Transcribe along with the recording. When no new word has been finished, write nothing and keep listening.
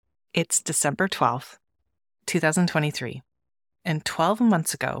It's December 12th, 2023, and 12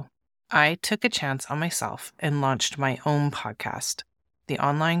 months ago, I took a chance on myself and launched my own podcast, the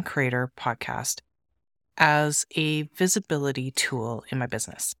Online Creator Podcast, as a visibility tool in my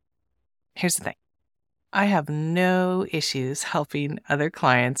business. Here's the thing. I have no issues helping other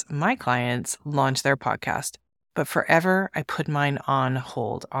clients, my clients, launch their podcast, but forever I put mine on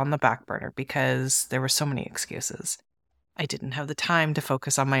hold, on the back burner, because there were so many excuses. I didn't have the time to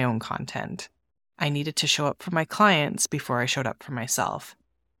focus on my own content. I needed to show up for my clients before I showed up for myself.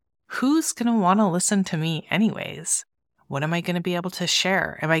 Who's going to want to listen to me anyways? What am I going to be able to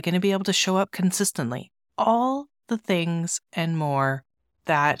share? Am I going to be able to show up consistently? All the things and more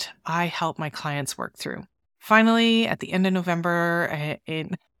that I help my clients work through. Finally, at the end of November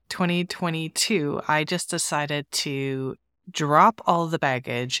in 2022, I just decided to drop all of the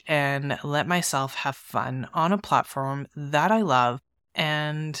baggage and let myself have fun on a platform that I love.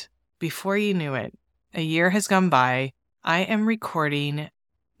 And before you knew it, a year has gone by. I am recording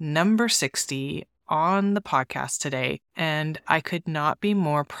number 60 on the podcast today, and I could not be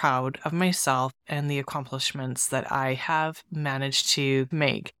more proud of myself and the accomplishments that I have managed to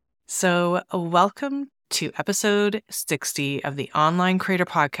make. So welcome to episode 60 of the Online Creator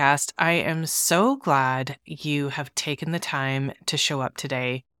Podcast. I am so glad you have taken the time to show up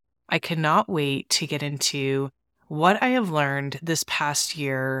today. I cannot wait to get into what I have learned this past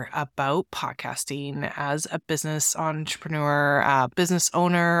year about podcasting as a business entrepreneur, business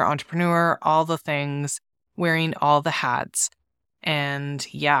owner, entrepreneur, all the things, wearing all the hats. And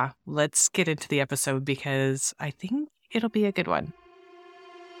yeah, let's get into the episode because I think it'll be a good one.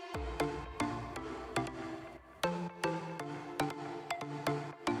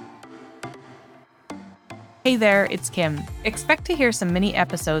 Hey there, it's Kim. Expect to hear some mini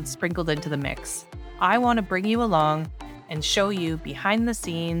episodes sprinkled into the mix. I want to bring you along and show you behind the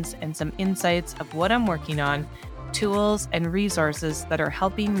scenes and some insights of what I'm working on, tools and resources that are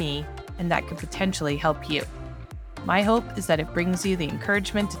helping me and that could potentially help you. My hope is that it brings you the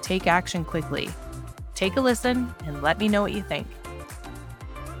encouragement to take action quickly. Take a listen and let me know what you think.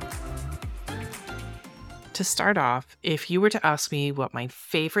 To start off, if you were to ask me what my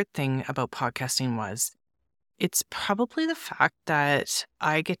favorite thing about podcasting was, it's probably the fact that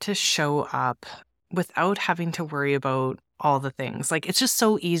I get to show up without having to worry about all the things. Like, it's just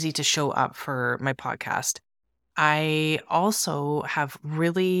so easy to show up for my podcast. I also have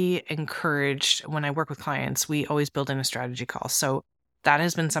really encouraged, when I work with clients, we always build in a strategy call. So that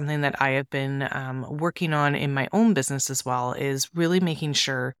has been something that I have been working on in my own business as well, is really making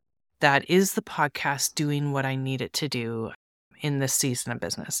sure that is the podcast doing what I need it to do in this season of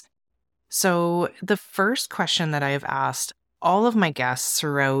business. So the first question that I have asked all of my guests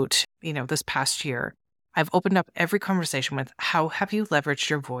throughout, this past year, I've opened up every conversation with, how have you leveraged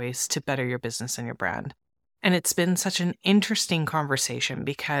your voice to better your business and your brand? And it's been such an interesting conversation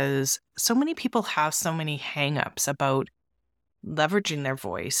because so many people have so many hangups about leveraging their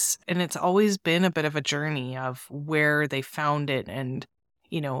voice. And it's always been a bit of a journey of where they found it and,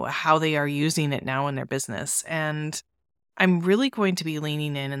 how they are using it now in their business. And I'm really going to be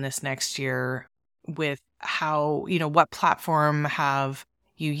leaning in this next year with how, what platform have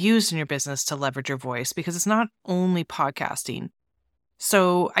you used in your business to leverage your voice, because it's not only podcasting.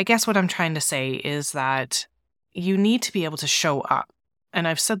 So I guess what I'm trying to say is that you need to be able to show up. And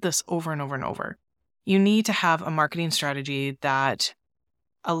I've said this over and over and over. You need to have a marketing strategy that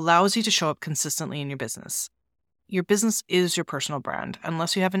allows you to show up consistently in your business. Your business is your personal brand.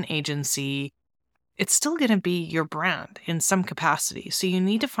 Unless you have an agency, it's still going to be your brand in some capacity. So you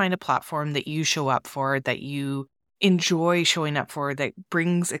need to find a platform that you show up for, that you enjoy showing up for, that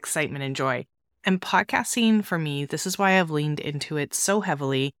brings excitement and joy. And podcasting, for me, this is why I've leaned into it so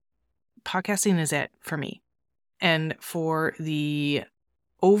heavily. Podcasting is it for me. And for the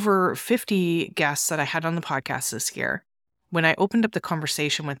over 50 guests that I had on the podcast this year, when I opened up the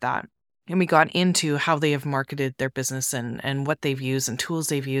conversation with that, and we got into how they have marketed their business and what they've used and tools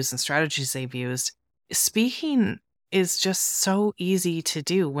they've used and strategies they've used, speaking is just so easy to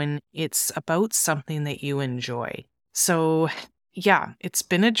do when it's about something that you enjoy. So yeah, it's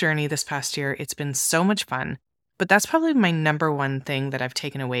been a journey this past year. It's been so much fun. But that's probably my number one thing that I've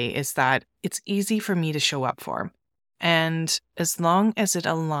taken away, is that it's easy for me to show up for. And as long as it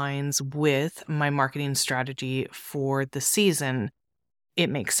aligns with my marketing strategy for the season, it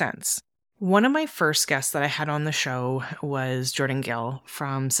makes sense. One of my first guests that I had on the show was Jordan Gill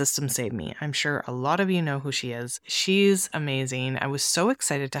from System Save Me. I'm sure a lot of you know who she is. She's amazing. I was so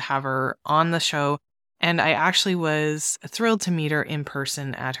excited to have her on the show. And I actually was thrilled to meet her in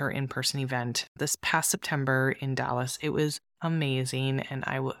person at her in-person event this past September in Dallas. It was amazing. And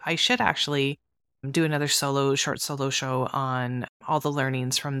I should actually do another short solo show on all the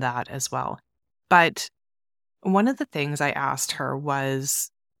learnings from that as well. But one of the things I asked her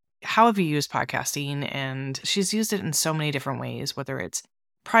was, how have you used podcasting? And she's used it in so many different ways, whether it's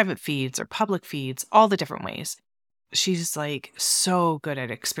private feeds or public feeds, all the different ways. She's like so good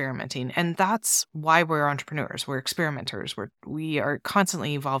at experimenting. And that's why we're entrepreneurs. We're experimenters. We are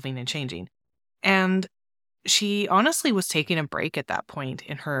constantly evolving and changing. And she honestly was taking a break at that point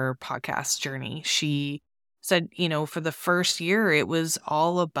in her podcast journey. She said, for the first year, it was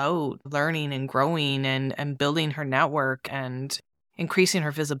all about learning and growing and building her network and increasing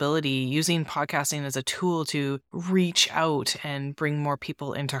her visibility, using podcasting as a tool to reach out and bring more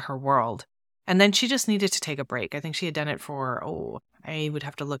people into her world. And then she just needed to take a break. I think she had done it for, I would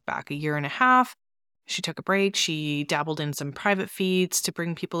have to look back, a year and a half. She took a break. She dabbled in some private feeds to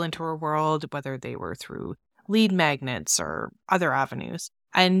bring people into her world, whether they were through lead magnets or other avenues.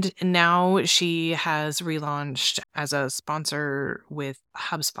 And now she has relaunched as a sponsor with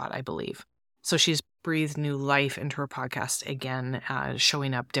HubSpot, I believe. So she's breathed new life into her podcast again,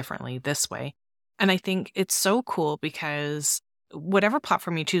 showing up differently this way. And I think it's so cool because whatever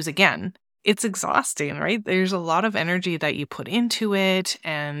platform you choose, again, it's exhausting, right? There's a lot of energy that you put into it,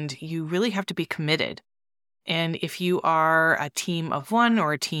 and you really have to be committed. And if you are a team of one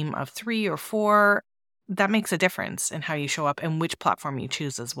or a team of 3 or 4, that makes a difference in how you show up and which platform you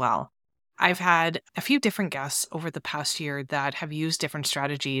choose as well. I've had a few different guests over the past year that have used different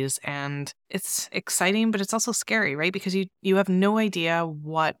strategies, and it's exciting, but it's also scary, right? Because you have no idea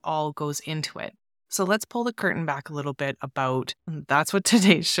what all goes into it. So let's pull the curtain back a little bit about, that's what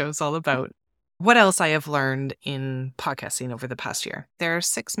today's show is all about. What else I have learned in podcasting over the past year. There are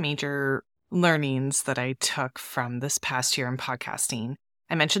 6 major learnings that I took from this past year in podcasting.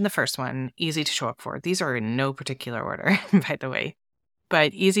 I mentioned the first one, easy to show up for. These are in no particular order, by the way,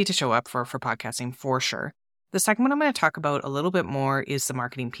 but easy to show up for podcasting for sure. The second one I'm going to talk about a little bit more is the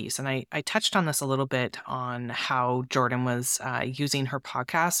marketing piece. And I touched on this a little bit on how Jordan was using her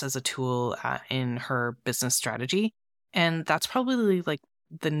podcast as a tool in her business strategy. And that's probably like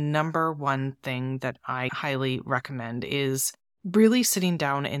the number one thing that I highly recommend is really sitting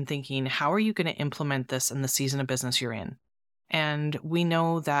down and thinking, how are you going to implement this in the season of business you're in? And we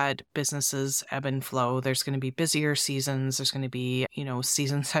know that businesses ebb and flow. There's going to be busier seasons. There's going to be,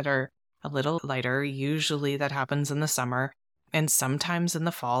 seasons that are a little lighter. Usually that happens in the summer and sometimes in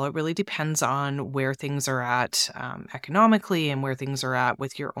the fall. It really depends on where things are at economically and where things are at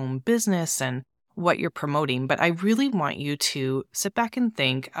with your own business and what you're promoting. But I really want you to sit back and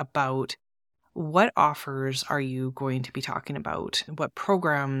think about, what offers are you going to be talking about? What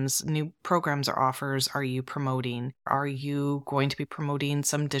new programs or offers are you promoting? Are you going to be promoting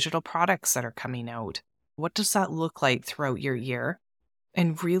some digital products that are coming out? What does that look like throughout your year?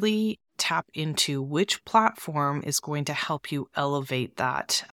 And really tap into which platform is going to help you elevate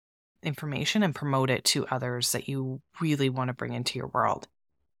that information and promote it to others that you really want to bring into your world.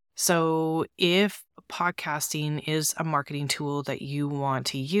 So if podcasting is a marketing tool that you want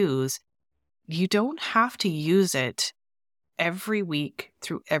to use, you don't have to use it every week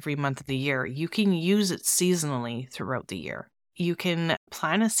through every month of the year. You can use it seasonally throughout the year. You can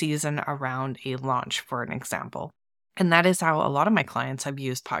plan a season around a launch, for an example. And that is how a lot of my clients have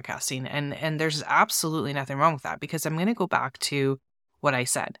used podcasting. And there's absolutely nothing wrong with that, because I'm going to go back to what I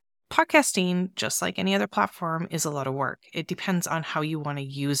said. Podcasting, just like any other platform, is a lot of work. It depends on how you want to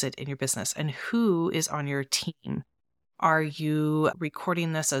use it in your business and who is on your team. Are you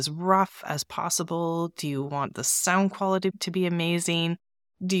recording this as rough as possible? Do you want the sound quality to be amazing?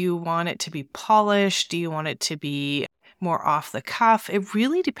 Do you want it to be polished? Do you want it to be more off the cuff? It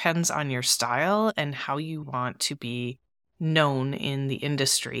really depends on your style and how you want to be known in the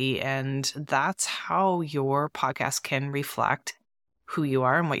industry. And that's how your podcast can reflect who you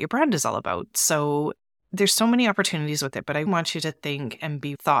are and what your brand is all about. So there's so many opportunities with it, but I want you to think and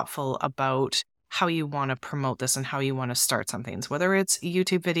be thoughtful about how you want to promote this and how you want to start some things, whether it's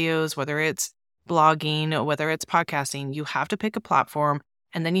YouTube videos, whether it's blogging, whether it's podcasting. You have to pick a platform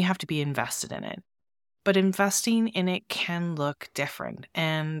and then you have to be invested in it. But investing in it can look different.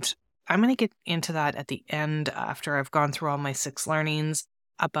 And I'm going to get into that at the end after I've gone through all my 6 learnings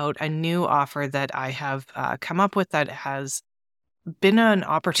about a new offer that I have come up with that has been an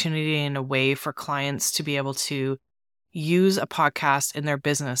opportunity in a way for clients to be able to use a podcast in their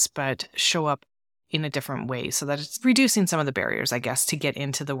business, but show up in a different way, so that it's reducing some of the barriers, I guess, to get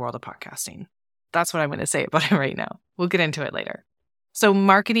into the world of podcasting. That's what I'm going to say about it right now. We'll get into it later. So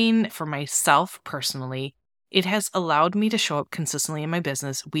marketing for myself personally, it has allowed me to show up consistently in my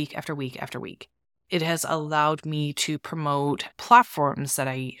business week after week after week. It has allowed me to promote platforms that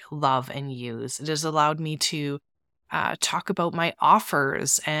I love and use. It has allowed me to talk about my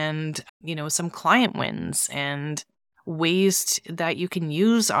offers and, some client wins and ways that you can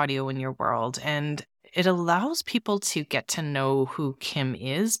use audio in your world. And it allows people to get to know who Kim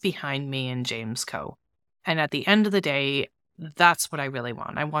is behind May and James Co. And at the end of the day, that's what I really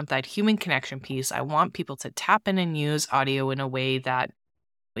want. I want that human connection piece. I want people to tap in and use audio in a way that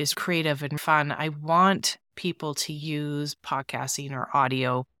is creative and fun. I want people to use podcasting or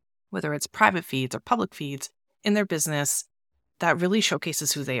audio, whether it's private feeds or public feeds, in their business that really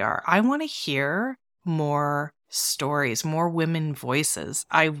showcases who they are. I want to hear more stories, more women voices.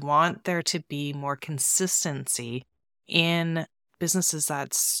 I want there to be more consistency in businesses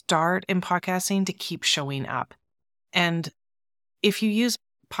that start in podcasting to keep showing up. And if you use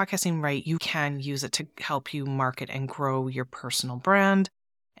podcasting right, you can use it to help you market and grow your personal brand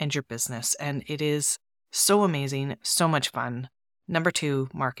and your business. And it is so amazing, so much fun. Number 2,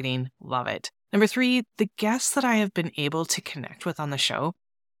 marketing, love it. Number 3, the guests that I have been able to connect with on the show.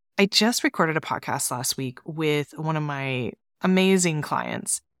 I just recorded a podcast last week with one of my amazing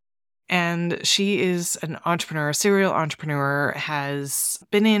clients. And she is an entrepreneur, a serial entrepreneur, has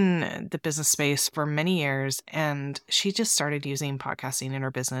been in the business space for many years, and she just started using podcasting in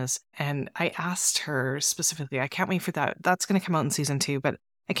her business. And I asked her specifically, I can't wait for that. That's going to come out in season 2, but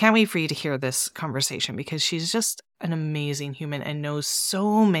I can't wait for you to hear this conversation because she's just an amazing human and knows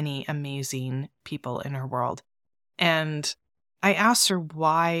so many amazing people in her world. And I asked her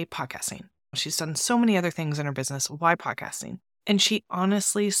why podcasting. She's done so many other things in her business. Why podcasting? And she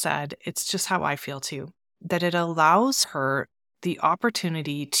honestly said, it's just how I feel too, that it allows her the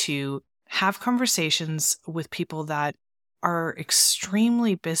opportunity to have conversations with people that are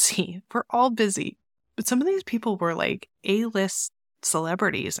extremely busy. We're all busy, but some of these people were like A-list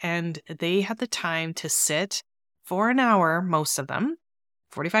celebrities, and they had the time to sit for an hour, most of them,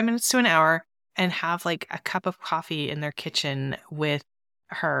 45 minutes to an hour, and have like a cup of coffee in their kitchen with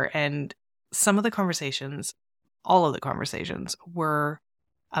her. And some of the conversations, all of the conversations were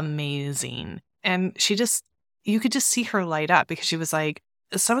amazing. And you could just see her light up because she was like,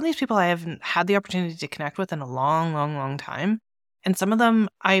 some of these people I haven't had the opportunity to connect with in a long, long, long time. And some of them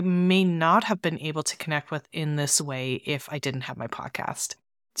I may not have been able to connect with in this way if I didn't have my podcast.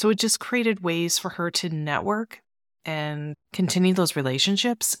 So it just created ways for her to network and continue those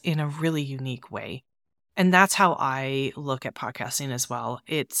relationships in a really unique way. And that's how I look at podcasting as well.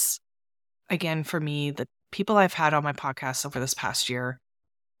 It's, again, for me, the people I've had on my podcast over this past year,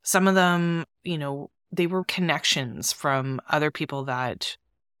 some of them, they were connections from other people that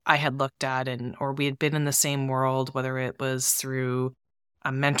I had looked at or we had been in the same world, whether it was through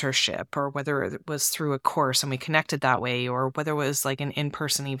a mentorship or whether it was through a course and we connected that way, or whether it was like an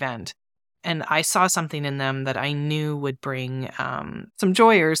in-person event. And I saw something in them that I knew would bring some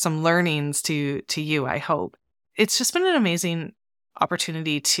joy or some learnings to you, I hope. It's just been an amazing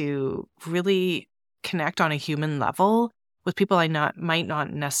opportunity to really connect on a human level with people I might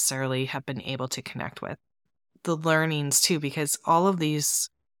not necessarily have been able to connect with. The learnings too, because all of these,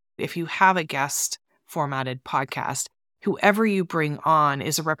 if you have a guest formatted podcast, whoever you bring on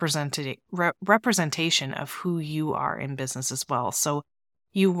is a representation of who you are in business as well. So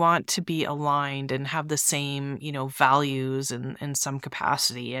you want to be aligned and have the same, values in some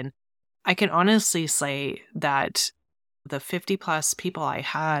capacity. And I can honestly say that the 50 plus people I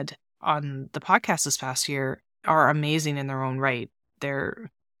had on the podcast this past year are amazing in their own right.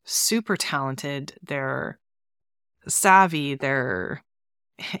 They're super talented. They're savvy. They're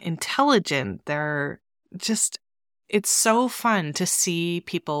intelligent. It's so fun to see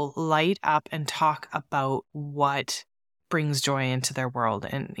people light up and talk about what brings joy into their world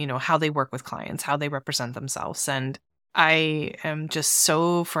and, how they work with clients, how they represent themselves. And I am just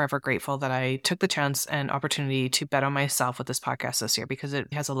so forever grateful that I took the chance and opportunity to bet on myself with this podcast this year, because it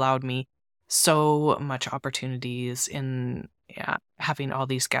has allowed me so much opportunities in having all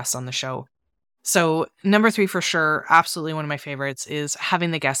these guests on the show. So number 3 for sure, absolutely one of my favorites, is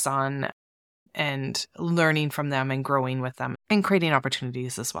having the guests on and learning from them and growing with them and creating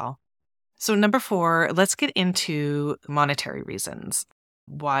opportunities as well. So number 4, let's get into monetary reasons.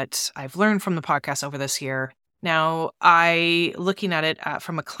 What I've learned from the podcast over this year. Now, looking at it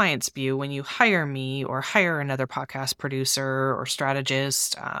from a client's view, when you hire me or hire another podcast producer or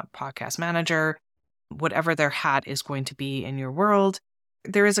strategist, podcast manager, whatever their hat is going to be in your world,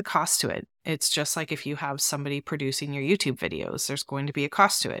 there is a cost to it. It's just like if you have somebody producing your YouTube videos, there's going to be a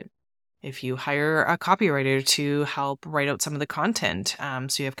cost to it. If you hire a copywriter to help write out some of the content, so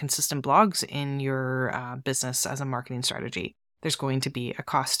you have consistent blogs in your business as a marketing strategy, there's going to be a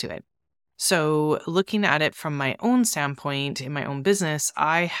cost to it. So looking at it from my own standpoint in my own business,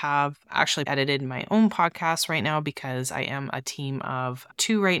 I have actually edited my own podcast right now because I am a team of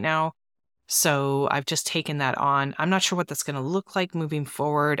 2 right now. So I've just taken that on. I'm not sure what that's going to look like moving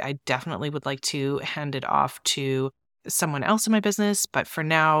forward. I definitely would like to hand it off to someone else in my business. But for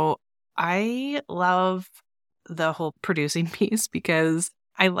now, I love the whole producing piece because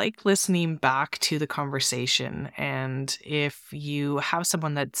I like listening back to the conversation. And if you have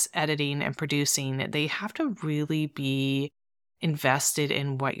someone that's editing and producing, they have to really be invested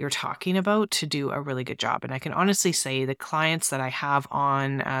in what you're talking about to do a really good job. And I can honestly say the clients that I have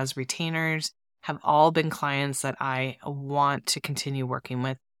on as retainers have all been clients that I want to continue working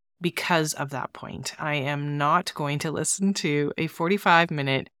with because of that point. I am not going to listen to a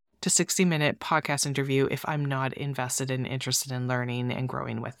 45-minute to 60-minute podcast interview if I'm not invested and interested in learning and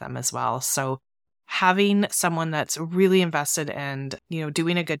growing with them as well. So having someone that's really invested and,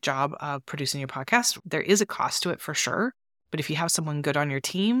 doing a good job of producing your podcast, there is a cost to it for sure. But if you have someone good on your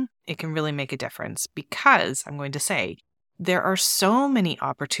team, it can really make a difference because I'm going to say there are so many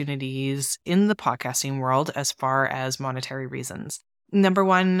opportunities in the podcasting world as far as monetary reasons. Number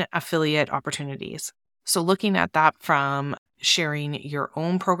one, affiliate opportunities. So looking at that from sharing your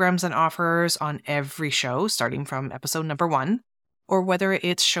own programs and offers on every show, starting from episode number 1, or whether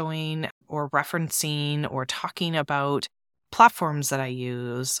it's showing or referencing or talking about platforms that I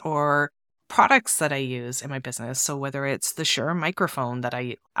use or products that I use in my business. So whether it's the Shure microphone that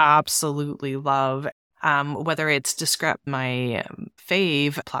I absolutely love, whether it's Descript, my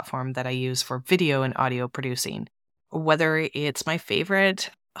fave platform that I use for video and audio producing, whether it's my favorite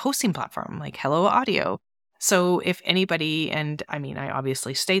hosting platform like Hello Audio. So if anybody, and I mean, I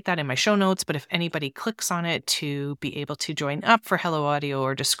obviously state that in my show notes, but if anybody clicks on it to be able to join up for Hello Audio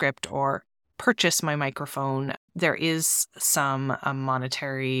or Descript or purchase my microphone, there is some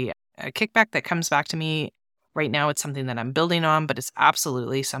monetary kickback that comes back to me. Right now, it's something that I'm building on, but it's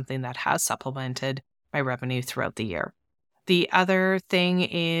absolutely something that has supplemented my revenue throughout the year. The other thing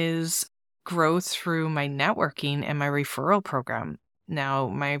is growth through my networking and my referral program. Now,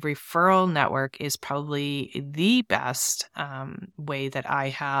 my referral network is probably the best way that I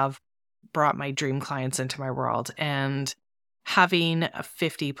have brought my dream clients into my world. And having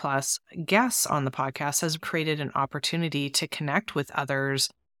 50 plus guests on the podcast has created an opportunity to connect with others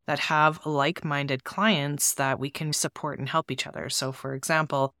that have like-minded clients that we can support and help each other. So for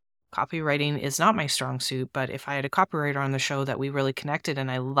example, copywriting is not my strong suit, but if I had a copywriter on the show that we really connected and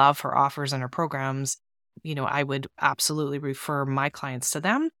I love her offers and her programs, I would absolutely refer my clients to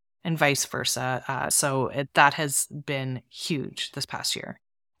them and vice versa. That has been huge this past year.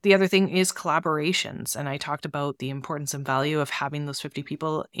 The other thing is collaborations. And I talked about the importance and value of having those 50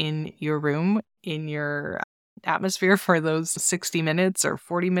 people in your room, in your atmosphere for those 60 minutes or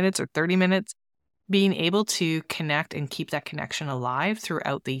 40 minutes or 30 minutes. Being able to connect and keep that connection alive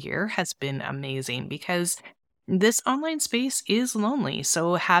throughout the year has been amazing because this online space is lonely.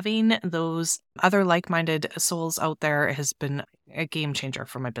 So having those other like-minded souls out there has been a game changer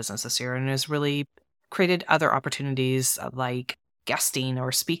for my business this year and has really created other opportunities like guesting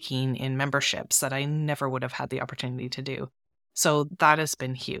or speaking in memberships that I never would have had the opportunity to do. So that has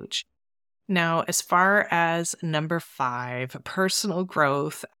been huge. Now, as far as number 5, personal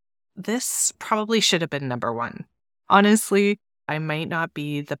growth, this probably should have been number 1. Honestly, I might not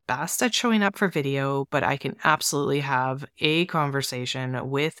be the best at showing up for video, but I can absolutely have a conversation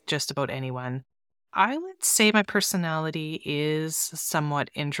with just about anyone. I would say my personality is somewhat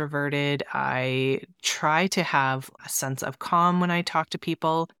introverted. I try to have a sense of calm when I talk to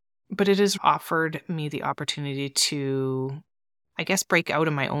people, but it has offered me the opportunity to, I guess, break out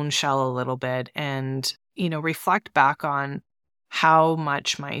of my own shell a little bit and, reflect back on how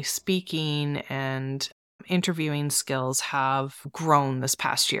much my speaking and interviewing skills have grown this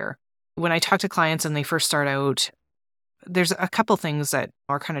past year. When I talk to clients and they first start out, there's a couple things that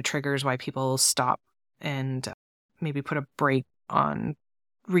are kind of triggers why people stop and maybe put a break on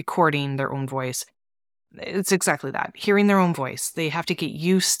recording their own voice. It's exactly that. Hearing their own voice. They have to get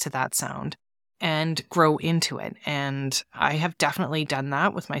used to that sound and grow into it. And I have definitely done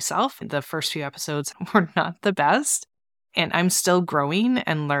that with myself. The first few episodes were not the best, and I'm still growing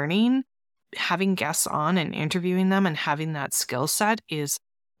and learning. Having guests on and interviewing them and having that skill set is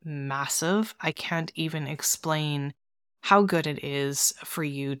massive. I can't even explain how good it is for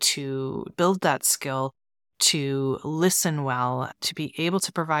you to build that skill, to listen well, to be able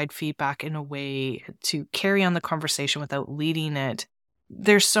to provide feedback in a way to carry on the conversation without leading it.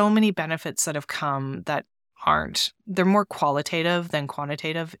 There's so many benefits that have come that they're more qualitative than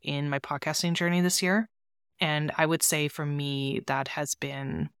quantitative in my podcasting journey this year. And I would say for me, that has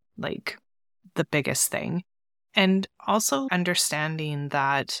been like the biggest thing. And also understanding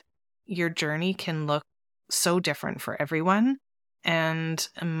that your journey can look so different for everyone. And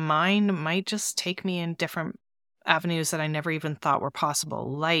mine might just take me in different avenues that I never even thought were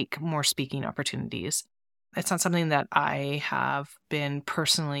possible, like more speaking opportunities. It's not something that I have been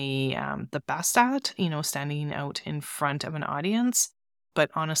personally the best at, standing out in front of an audience. But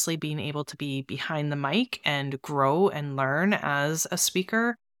honestly, being able to be behind the mic and grow and learn as a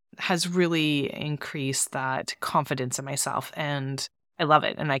speaker has really increased that confidence in myself. And I love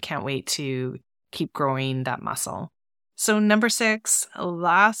it. And I can't wait to keep growing that muscle. So, number 6,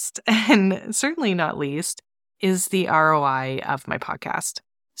 last and certainly not least, is the ROI of my podcast.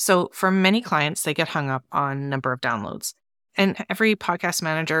 So, for many clients, they get hung up on number of downloads. And every podcast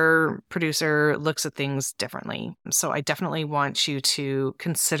manager, producer looks at things differently. So, I definitely want you to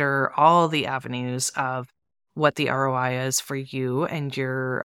consider all the avenues of what the ROI is for you and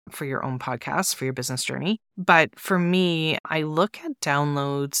for your own podcast, for your business journey. But for me, I look at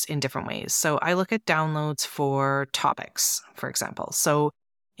downloads in different ways. So I look at downloads for topics, for example. So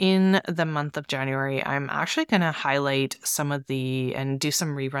in the month of January, I'm actually going to highlight and do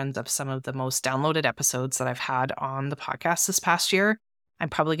some reruns of some of the most downloaded episodes that I've had on the podcast this past year. I'm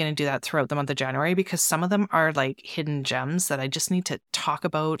probably going to do that throughout the month of January because some of them are like hidden gems that I just need to talk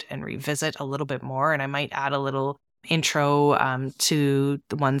about and revisit a little bit more. And I might add a little intro to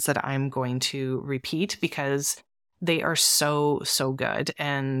the ones that I'm going to repeat because they are so, so good.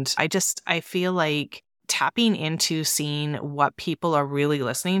 And I feel like tapping into seeing what people are really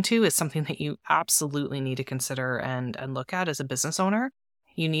listening to is something that you absolutely need to consider and look at as a business owner.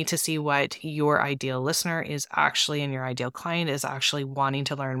 You need to see what your ideal listener is actually and your ideal client is actually wanting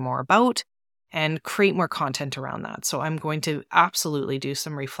to learn more about and create more content around that. So I'm going to absolutely do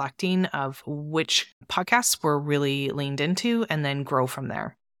some reflecting of which podcasts we're really leaned into and then grow from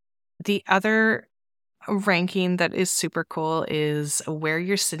there. The other ranking that is super cool is where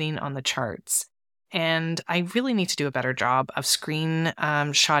you're sitting on the charts. And I really need to do a better job of screen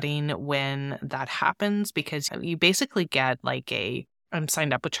shotting when that happens because you basically get I'm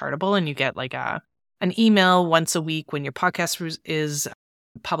signed up with Chartable and you get like an email once a week when your podcast is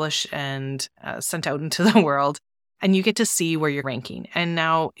published and sent out into the world, and you get to see where you're ranking. And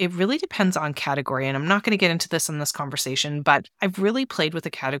now it really depends on category, and I'm not going to get into this in this conversation, but I've really played with the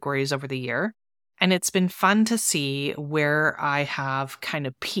categories over the year, and it's been fun to see where I have kind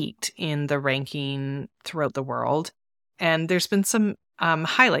of peaked in the ranking throughout the world. And there's been some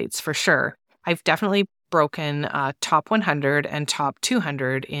highlights for sure. I've definitely broken top 100 and top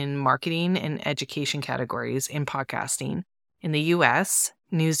 200 in marketing and education categories in podcasting in the US,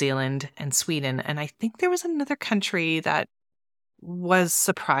 New Zealand, and Sweden. And I think there was another country that was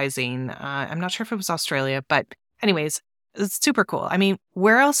surprising. I'm not sure if it was Australia, but anyways, it's super cool. I mean,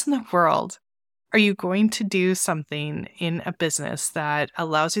 where else in the world are you going to do something in a business that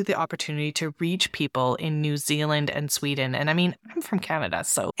allows you the opportunity to reach people in New Zealand and Sweden? And I mean, I'm from Canada,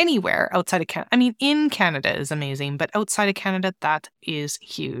 so anywhere outside of Canada, in Canada is amazing, but outside of Canada, that is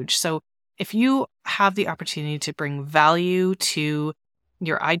huge. So if you have the opportunity to bring value to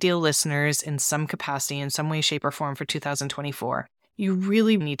your ideal listeners in some capacity, in some way, shape, or form for 2024, you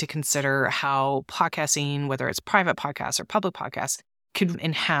really need to consider how podcasting, whether it's private podcasts or public podcasts, could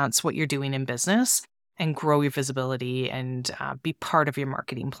enhance what you're doing in business and grow your visibility and be part of your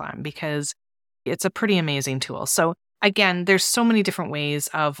marketing plan because it's a pretty amazing tool. So again, there's so many different ways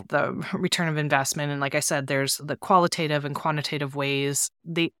of the return of investment. And like I said, there's the qualitative and quantitative ways.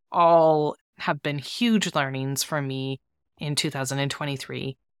 They all have been huge learnings for me in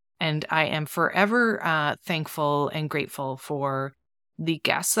 2023. And I am forever thankful and grateful for the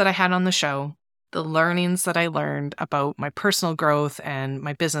guests that I had on the show, the learnings that I learned about my personal growth and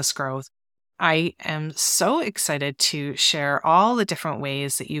my business growth. I am so excited to share all the different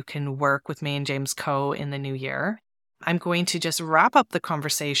ways that you can work with me and James Co. in the new year. I'm going to just wrap up the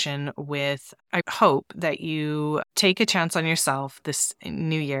conversation with, I hope that you take a chance on yourself this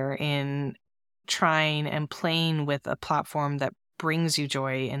new year in trying and playing with a platform that brings you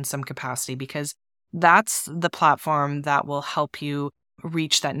joy in some capacity, because that's the platform that will help you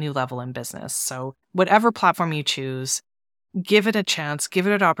reach that new level in business. So whatever platform you choose, give it a chance, give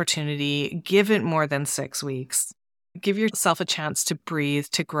it an opportunity, give it more than 6 weeks. Give yourself a chance to breathe,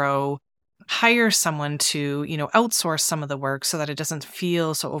 to grow, hire someone to, outsource some of the work so that it doesn't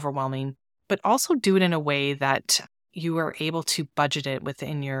feel so overwhelming, but also do it in a way that you are able to budget it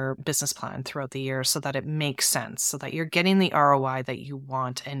within your business plan throughout the year so that it makes sense, so that you're getting the ROI that you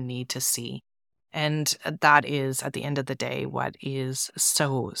want and need to see. And that is, at the end of the day, what is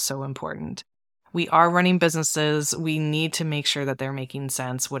so, so important. We are running businesses. We need to make sure that they're making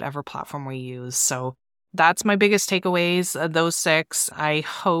sense, whatever platform we use. So that's my biggest takeaways, those 6. I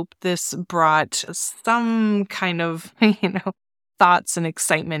hope this brought some kind of, thoughts and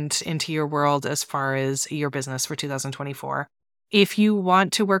excitement into your world as far as your business for 2024. If you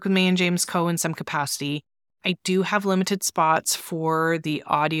want to work with Me and James Co. in some capacity, I do have limited spots for the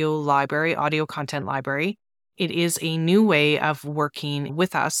audio content library. It is a new way of working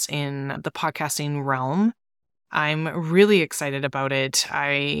with us in the podcasting realm. I'm really excited about it.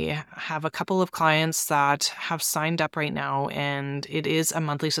 I have a couple of clients that have signed up right now, and it is a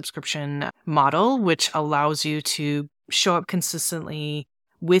monthly subscription model, which allows you to show up consistently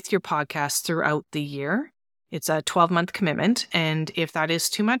with your podcast throughout the year. It's a 12-month commitment, and if that is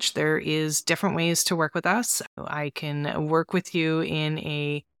too much, there is different ways to work with us. I can work with you in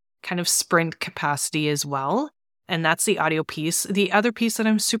a kind of sprint capacity as well. And that's the audio piece. The other piece that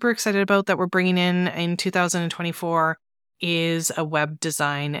I'm super excited about that we're bringing in 2024 is a web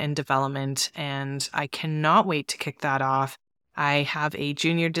design and development. And I cannot wait to kick that off. I have a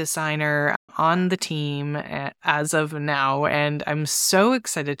junior designer on the team as of now, and I'm so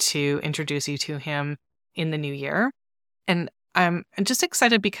excited to introduce you to him in the new year. And I'm just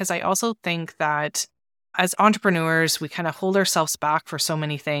excited because I also think that as entrepreneurs, we kind of hold ourselves back for so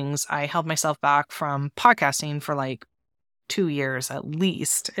many things. I held myself back from podcasting for like 2 years at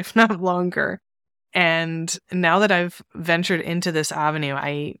least, if not longer. And now that I've ventured into this avenue,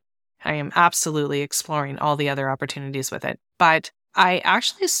 I am absolutely exploring all the other opportunities with it. But I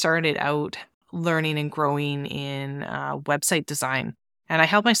actually started out learning and growing in website design. And I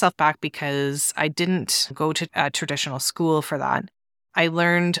held myself back because I didn't go to a traditional school for that. I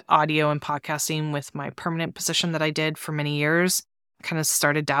learned audio and podcasting with my permanent position that I did for many years. I kind of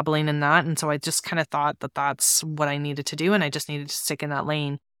started dabbling in that. And so I just kind of thought that that's what I needed to do. And I just needed to stick in that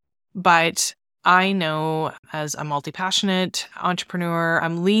lane. But I know as a multi-passionate entrepreneur,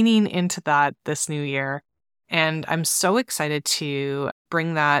 I'm leaning into that this new year. And I'm so excited to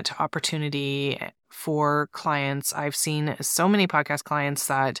bring that opportunity for clients. I've seen so many podcast clients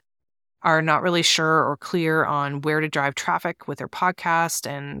that are not really sure or clear on where to drive traffic with their podcast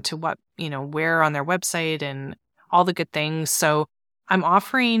and to what, where on their website and all the good things. So I'm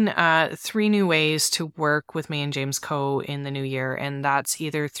offering 3 new ways to work with Me and James Co. in the new year. And that's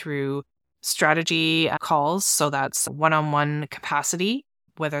either through strategy calls. So that's one-on-one capacity,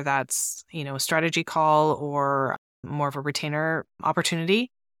 whether that's, a strategy call or more of a retainer opportunity.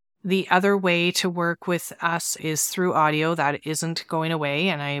 The other way to work with us is through audio. That isn't going away,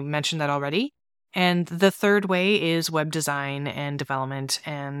 and I mentioned that already. And the third way is web design and development,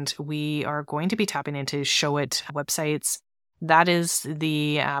 and we are going to be tapping into Showit websites. That is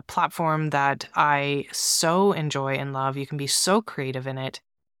the platform that I so enjoy and love. You can be so creative in it.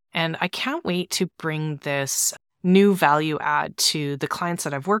 And I can't wait to bring this new value add to the clients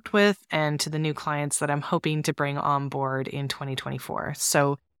that I've worked with and to the new clients that I'm hoping to bring on board in 2024.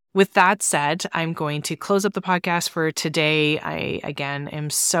 So with that said, I'm going to close up the podcast for today. I, again, am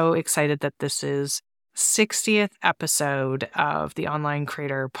so excited that this is 60th episode of the Online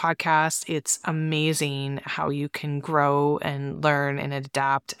Creator Podcast. It's amazing how you can grow and learn and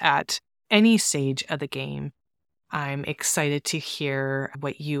adapt at any stage of the game. I'm excited to hear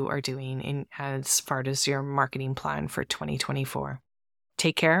what you are doing as far as your marketing plan for 2024.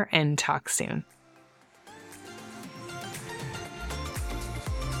 Take care and talk soon.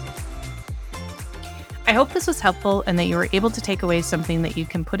 I hope this was helpful and that you were able to take away something that you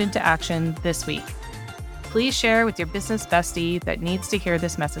can put into action this week. Please share with your business bestie that needs to hear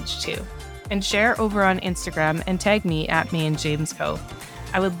this message too. And share over on Instagram and tag me at Me and James Co.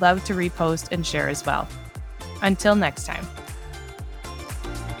 I would love to repost and share as well. Until next time.